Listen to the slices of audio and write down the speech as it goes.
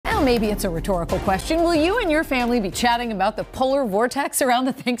Well, maybe it's a rhetorical question. Will you and your family be chatting about the polar vortex around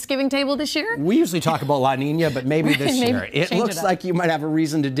the Thanksgiving table this year? We usually talk about La Nina, but maybe this year. It change looks it up. like you might have a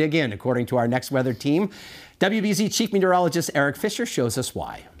reason to dig in, according to our next weather team. WBZ Chief Meteorologist Eric Fisher shows us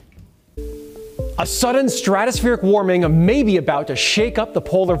why. A sudden stratospheric warming may be about to shake up the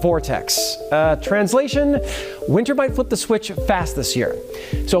polar vortex. Translation, winter might flip the switch fast this year.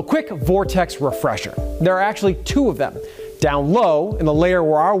 So a quick vortex refresher. There are actually two of them. Down low, in the layer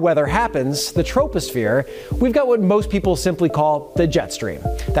where our weather happens, the troposphere, we've got what most people simply call the jet stream.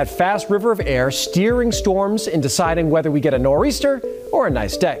 That fast river of air steering storms and deciding whether we get a nor'easter or a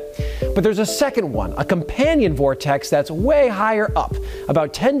nice day. But there's a second one, a companion vortex that's way higher up,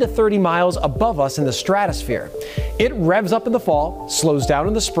 about 10 to 30 miles above us in the stratosphere. It revs up in the fall, slows down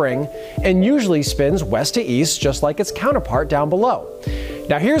in the spring, and usually spins west to east just like its counterpart down below.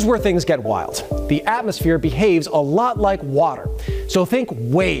 Now here's where things get wild. The atmosphere behaves a lot like water. So think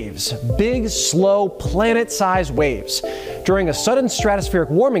waves, big, slow, planet-sized waves. During a sudden stratospheric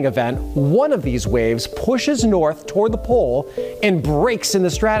warming event, one of these waves pushes north toward the pole and breaks in the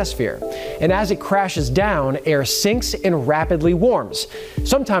stratosphere. And as it crashes down, air sinks and rapidly warms,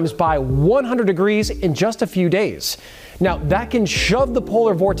 sometimes by 100 degrees in just a few days. Now, that can shove the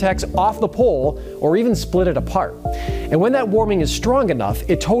polar vortex off the pole or even split it apart. And when that warming is strong enough,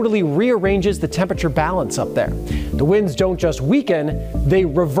 it totally rearranges the temperature balance up there. The winds don't just weaken, they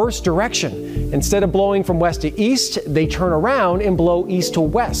reverse direction. Instead of blowing from west to east, they turn around and blow east to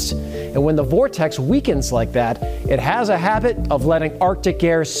west. And when the vortex weakens like that, it has a habit of letting Arctic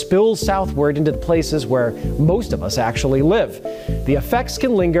air spill southward into the places where most of us actually live. The effects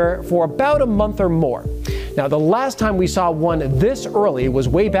can linger for about a month or more. Now, the last time we saw one this early was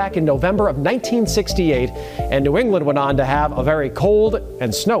way back in November of 1968, and New England went on to have a very cold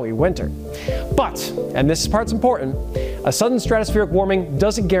and snowy winter. But, and this part's important, a sudden stratospheric warming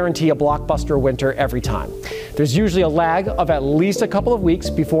doesn't guarantee a blockbuster winter every time. There's usually a lag of at least a couple of weeks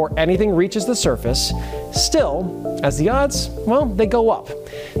before anything reaches the surface. Still, as the odds, well, they go up.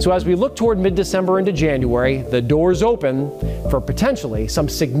 So as we look toward mid-December into January, the doors open for potentially some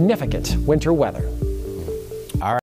significant winter weather.